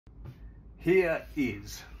Here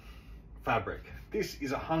is fabric. This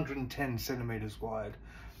is 110 centimeters wide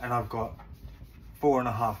and I've got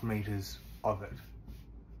 4.5 meters of it.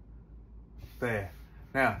 There.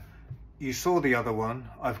 Now, you saw the other one,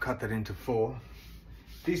 I've cut that into 4.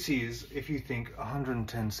 This is, if you think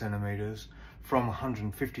 110 centimeters from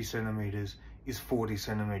 150 centimeters is 40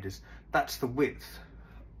 centimeters. That's the width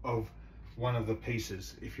of one of the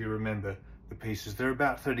pieces, if you remember the pieces. They're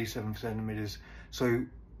about 37 centimeters. So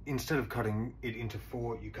instead of cutting it into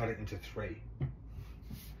 4, you cut it into 3.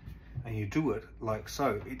 And you do it like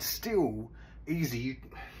so. It's still easy.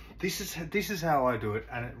 This is how I do it,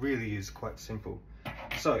 and it really is quite simple.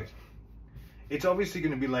 So it's obviously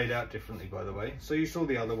going to be laid out differently, by the way. So you saw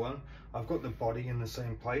the other one. I've got the body in the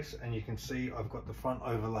same place, and you can see I've got the front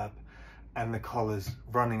overlap and the collars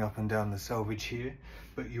running up and down the selvage here,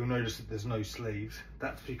 but you'll notice that there's no sleeves.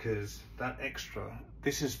 That's because that extra,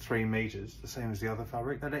 this is 3 meters, the same as the other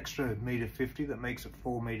fabric. That extra 1.50 m that makes it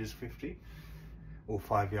 4 meters 50 or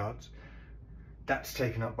 5 yards, that's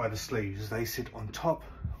taken up by the sleeves. They sit on top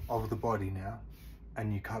of the body now,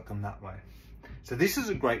 and you cut them that way. So this is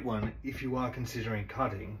a great one if you are considering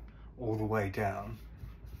cutting all the way down,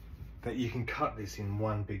 that you can cut this in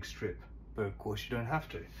one big strip, but of course you don't have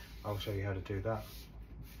to. I'll show you how to do that.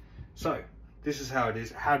 So this is how it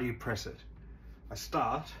is. How do you press it? I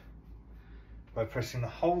start by pressing the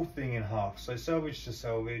whole thing in half, so selvage to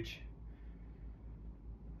selvage,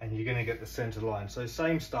 and you're going to get the center line. So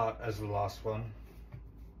same start as the last one.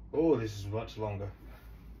 Oh, this is much longer.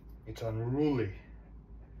 It's unruly,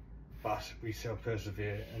 but we shall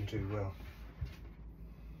persevere and do well.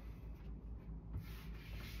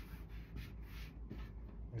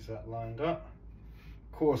 Is that lined up?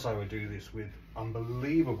 Of course I would do this with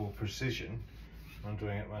unbelievable precision. I'm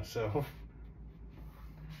doing it myself.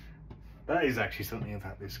 That is actually something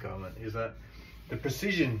about this garment, is that the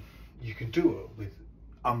precision, you can do it with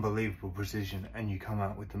unbelievable precision and you come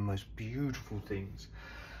out with the most beautiful things.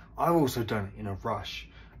 I've also done it in a rush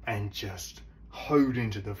and just hoed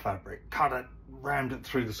into the fabric, cut it, rammed it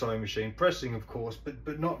through the sewing machine, pressing of course,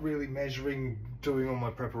 but not really measuring, doing all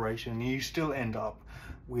my preparation. You still end up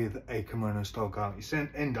with a kimono style garment. You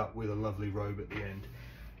end up with a lovely robe at the end.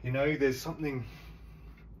 You know, there's something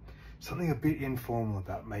a bit informal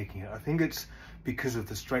about making it. I think it's because of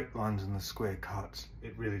the straight lines and the square cuts.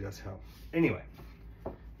 It really does help. Anyway,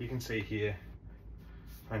 you can see here,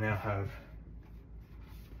 I now have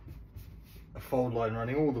a fold line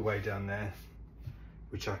running all the way down there,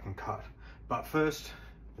 which I can cut. But first,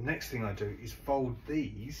 the next thing I do is fold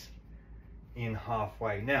these in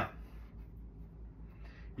halfway. Now,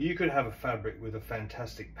 you could have a fabric with a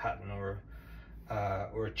fantastic pattern or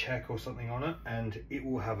a check or something on it, and it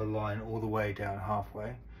will have a line all the way down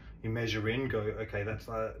halfway. You measure in, go, okay, that's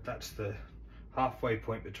the halfway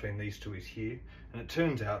point between these two is here, and it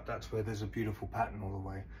turns out that's where there's a beautiful pattern all the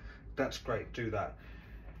way. That's great, do that.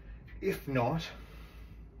 If not,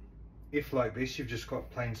 if like this you've just got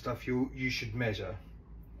plain stuff, you should measure,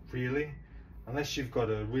 really, unless you've got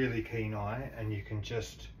a really keen eye and you can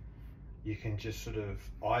just sort of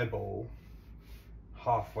eyeball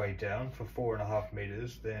halfway down for 4.5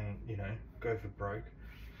 meters, then, you know, go for broke.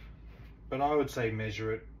 But I would say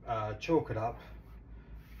measure it, chalk it up,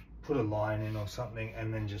 put a line in or something,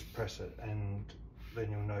 and then just press it, and then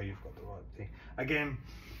you'll know you've got the right thing. Again,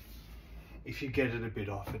 if you get it a bit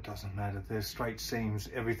off, it doesn't matter. There's straight seams,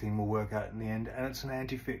 everything will work out in the end, and it's an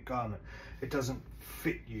anti-fit garment. It doesn't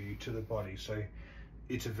fit you to the body, so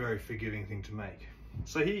it's a very forgiving thing to make.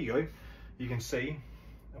 So here you go. You can see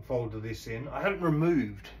I folded this in. I haven't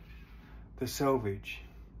removed the selvage.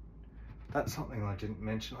 That's something I didn't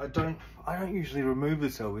mention. I don't usually remove the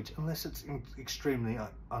selvage unless it's extremely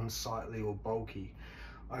unsightly or bulky.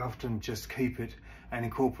 I often just keep it and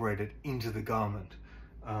incorporate it into the garment.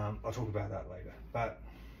 I'll talk about that later.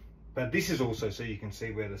 But this is also so you can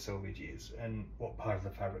see where the selvage is and what part of the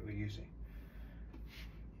fabric we're using.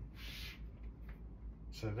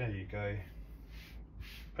 So there you go.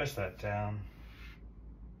 Press that down.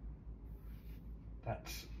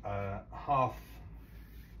 That's half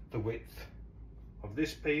the width of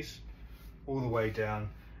this piece all the way down,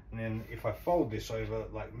 and then if I fold this over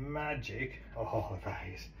like magic, oh,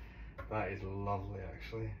 that is lovely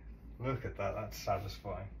actually. Look at that, that's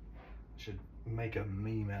satisfying. I should make a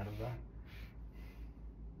meme out of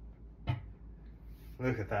that.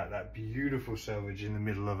 Look at that beautiful selvage in the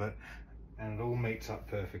middle of it, and it all meets up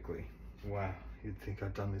perfectly. Wow, you'd think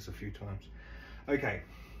I'd done this a few times. Okay,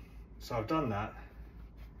 so I've done that.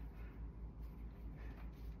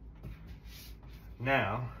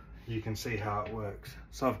 Now you can see how it works.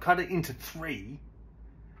 So I've cut it into 3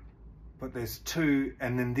 but there's 2,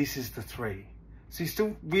 and then this is the 3. So you're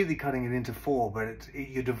still really cutting it into 4, but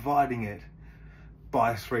you're dividing it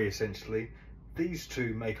by 3 essentially. These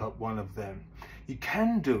 2 make up one of them. You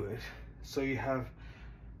can do it so you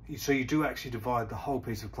do actually divide the whole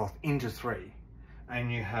piece of cloth into 3,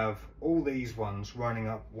 and you have all these ones running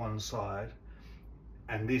up one side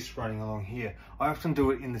and this running along here. I often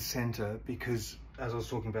do it in the center because, as I was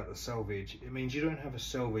talking about the selvage, it means you don't have a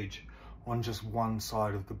selvage on just one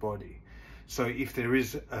side of the body. So if there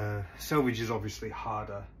is selvage is obviously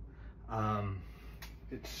harder.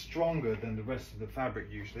 It's stronger than the rest of the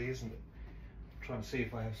fabric usually, isn't it? I'm trying to see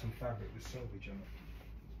if I have some fabric with selvage on it.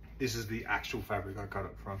 This is the actual fabric I cut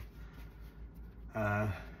it from.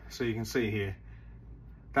 So you can see here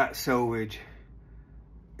that selvage.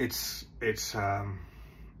 It's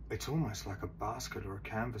almost like a basket or a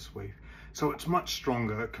canvas weave. So it's much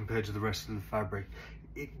stronger compared to the rest of the fabric.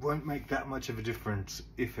 It won't make that much of a difference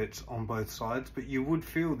if it's on both sides, but you would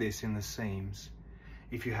feel this in the seams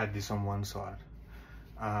if you had this on one side.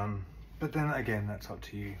 But then again, that's up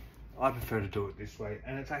to you. I prefer to do it this way,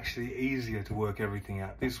 and it's actually easier to work everything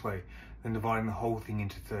out this way than dividing the whole thing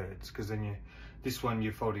into thirds, because then this one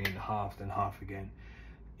you're folding in half, then half again.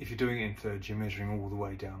 If you're doing it in thirds, you're measuring all the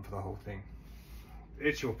way down for the whole thing.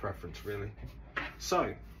 It's your preference, really.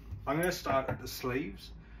 So I'm going to start at the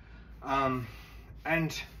sleeves,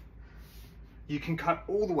 and you can cut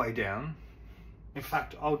all the way down. In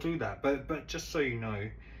fact, I'll do that, but just so you know,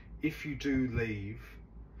 if you do leave,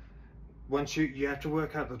 once you have to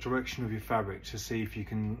work out the direction of your fabric to see if you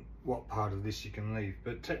can, what part of this you can leave.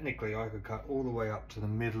 But technically I could cut all the way up to the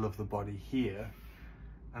middle of the body here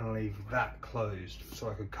and leave that closed, so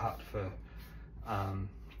I could cut for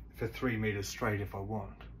 3 meters straight if I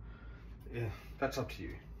want. Yeah, that's up to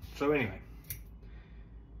you. So anyway,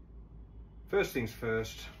 first things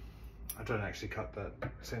first, I don't actually cut that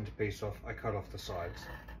center piece off, I cut off the sides.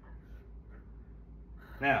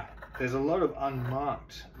 Now, there's a lot of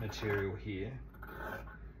unmarked material here,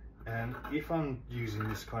 and if I'm using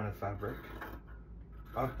this kind of fabric,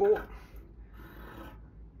 I've bought,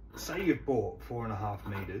 say you've bought 4.5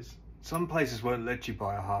 meters. Some places won't let you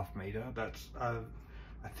buy a 1/2 meter. That's,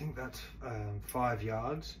 I think that's 5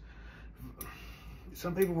 yards.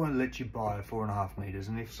 Some people won't let you buy 4.5 meters,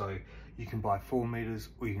 and if so, you can buy 4 meters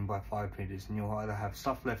or you can buy 5 meters, and you'll either have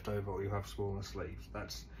stuff left over or you'll have smaller sleeves.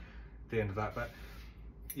 That's the end of that. But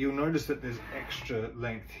you'll notice that there's extra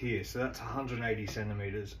length here, so that's 180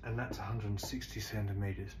 centimeters and that's 160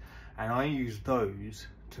 centimeters, and I use those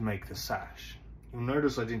to make the sash. You'll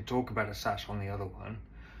notice I didn't talk about a sash on the other one.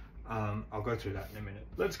 I'll go through that in a minute.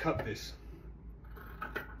 Let's cut this.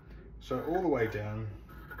 So all the way down,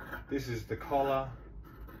 this is the collar.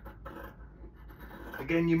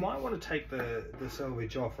 Again, you might want to take the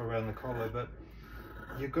selvage off around the collar, but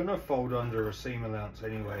you're gonna fold under a seam allowance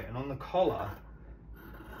anyway, and on the collar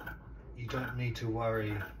you don't need to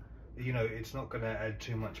worry, you know, it's not going to add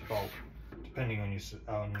too much bulk, depending on your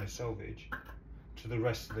selvage, to the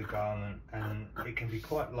rest of the garment, and it can be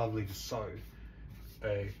quite lovely to sew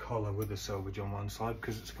a collar with a selvage on one side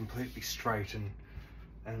because it's completely straight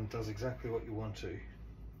and does exactly what you want to.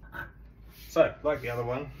 So, like the other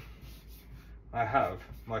one, I have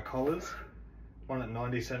my collars, one at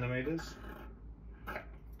 90 centimeters,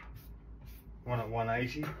 one at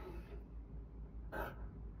 180.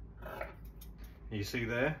 You see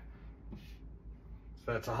there?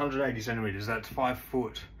 So that's 180 centimeters, that's 5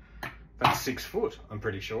 foot, that's 6 foot, I'm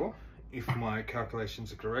pretty sure, if my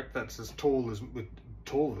calculations are correct. That's as tall as,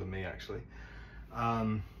 taller than me actually.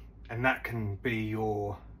 And that can be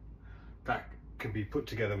put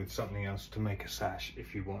together with something else to make a sash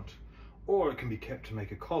if you want. Or it can be kept to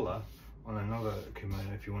make a collar on another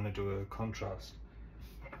kimono if you want to do a contrast.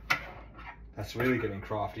 That's really getting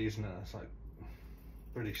crafty, isn't it? It's like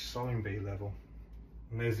British sewing bee level.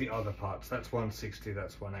 And there's the other parts, that's 160,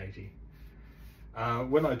 that's 180.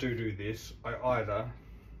 When I do this, I either,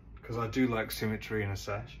 because I do like symmetry in a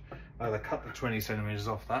sash, I either cut the 20 centimeters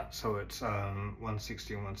off that, so it's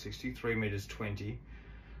 160 and 160, 3 meters 20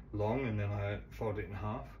 long, and then I fold it in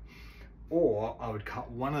half. Or I would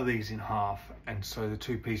cut one of these in half and sew the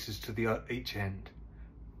 2 pieces to each end.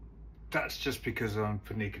 That's just because I'm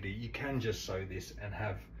pernickety. You can just sew this and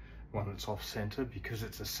have one that's off center, because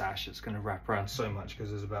it's a sash, it's going to wrap around so much because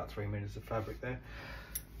there's about 3 meters of fabric there.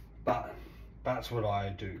 But that's what I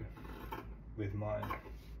do with mine.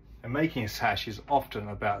 And making a sash is often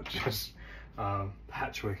about just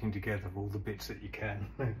patchworking together all the bits that you can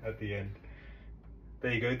at the end.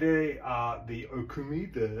 There you go, there are the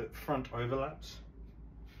okumi, the front overlaps,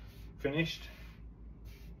 finished.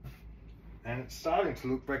 And it's starting to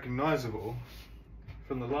look recognizable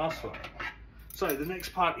from the last one. So the next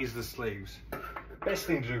part is the sleeves. Best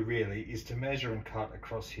thing to do really is to measure and cut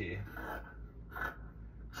across here.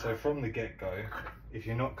 So from the get-go, if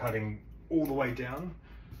you're not cutting all the way down,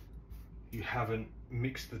 you haven't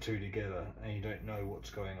mixed the two together and you don't know what's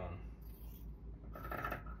going on.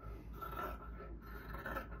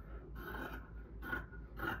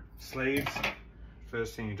 Sleeves,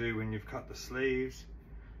 first thing you do when you've cut the sleeves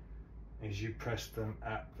is you press them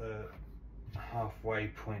at the halfway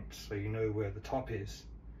point so you know where the top is.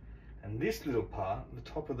 And this little part, the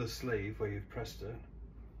top of the sleeve where you've pressed it,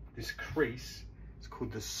 this crease, it's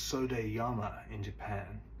called the Sodeyama in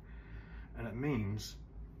Japan, and it means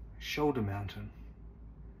shoulder mountain.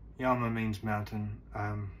 Yama means mountain,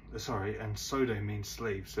 and Sode means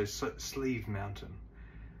sleeve, so sleeve mountain.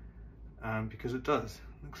 Because it does,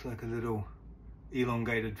 looks like a little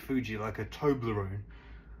elongated Fuji, like a Toblerone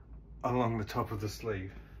along the top of the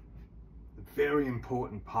sleeve. The very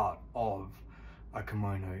important part of a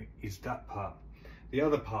kimono is that part. The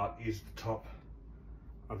other part is the top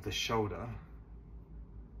of the shoulder,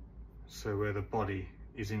 so where the body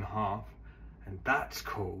is in half, and that's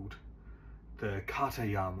called the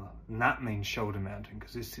katayama, and that means shoulder mounting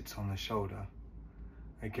because this sits on the shoulder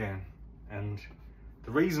again. And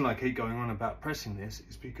the reason I keep going on about pressing this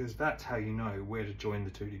is because that's how you know where to join the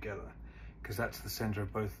two together, because that's the center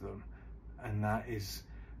of both of them, and that is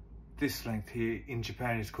this length here. In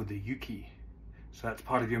Japan is called the yuki. So that's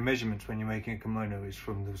part of your measurements when you're making a kimono, is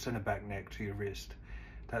from the center back neck to your wrist.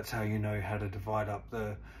 That's how you know how to divide up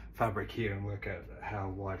the fabric here and work out how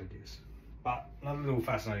wide it is. But another little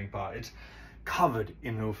fascinating part, it's covered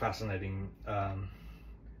in little fascinating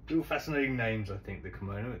names, I think, the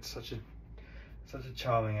kimono. It's such a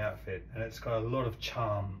charming outfit, and it's got a lot of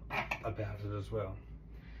charm about it as well.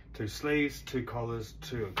 2 sleeves, 2 collars,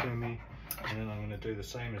 2 okumi, and then I'm going to do the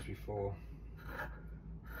same as before.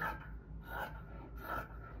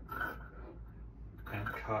 And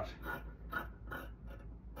cut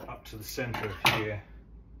up to the center of here.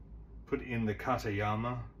 Put in the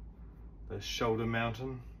katayama, the shoulder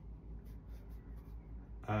mountain.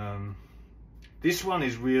 This one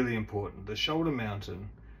is really important. The shoulder mountain,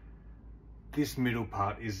 this middle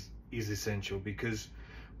part is essential, because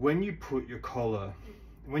when you put your collar,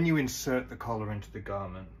 when you insert the collar into the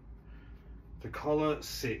garment, the collar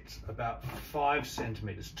sits about 5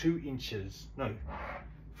 centimeters, 2 inches, no,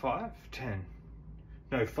 5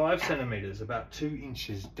 centimeters, about 2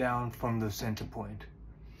 inches down from the center point.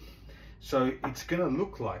 So it's gonna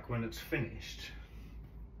look like, when it's finished,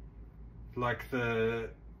 like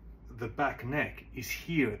the back neck is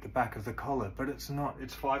here at the back of the collar, but it's not.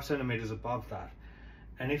 It's 5 centimeters above that.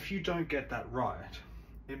 And if you don't get that right,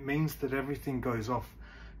 it means that everything goes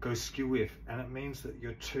skew-if, and it means that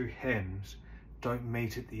your 2 hems don't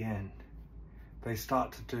meet at the end. They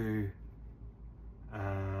start to do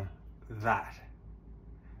that,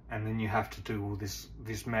 and then you have to do all this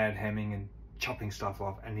mad hemming and chopping stuff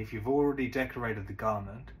off. And if you've already decorated the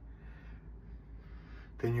garment,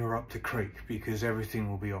 then you're up to creek, because everything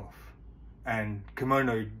will be off. And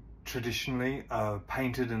kimono traditionally are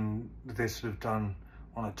painted, and they're sort of done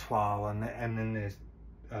on a toile, and then they're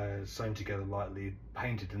sewn together lightly,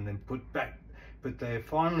 painted, and then put back. But they're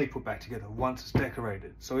finally put back together once it's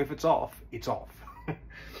decorated. So if it's off, it's off.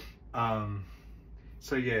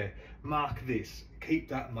 So yeah, mark this, keep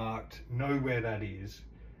that marked, know where that is,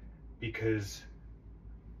 because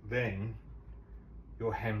then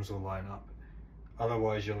your hems will line up.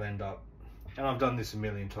 Otherwise you'll end up, and I've done this a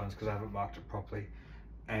million times because I haven't marked it properly,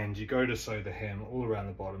 and you go to sew the hem all around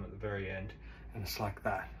the bottom at the very end, and it's like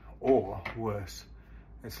that, or worse,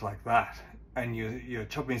 it's like that, and you're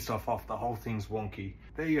chopping stuff off, the whole thing's wonky.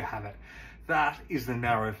 There you have it. That is the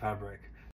narrow fabric.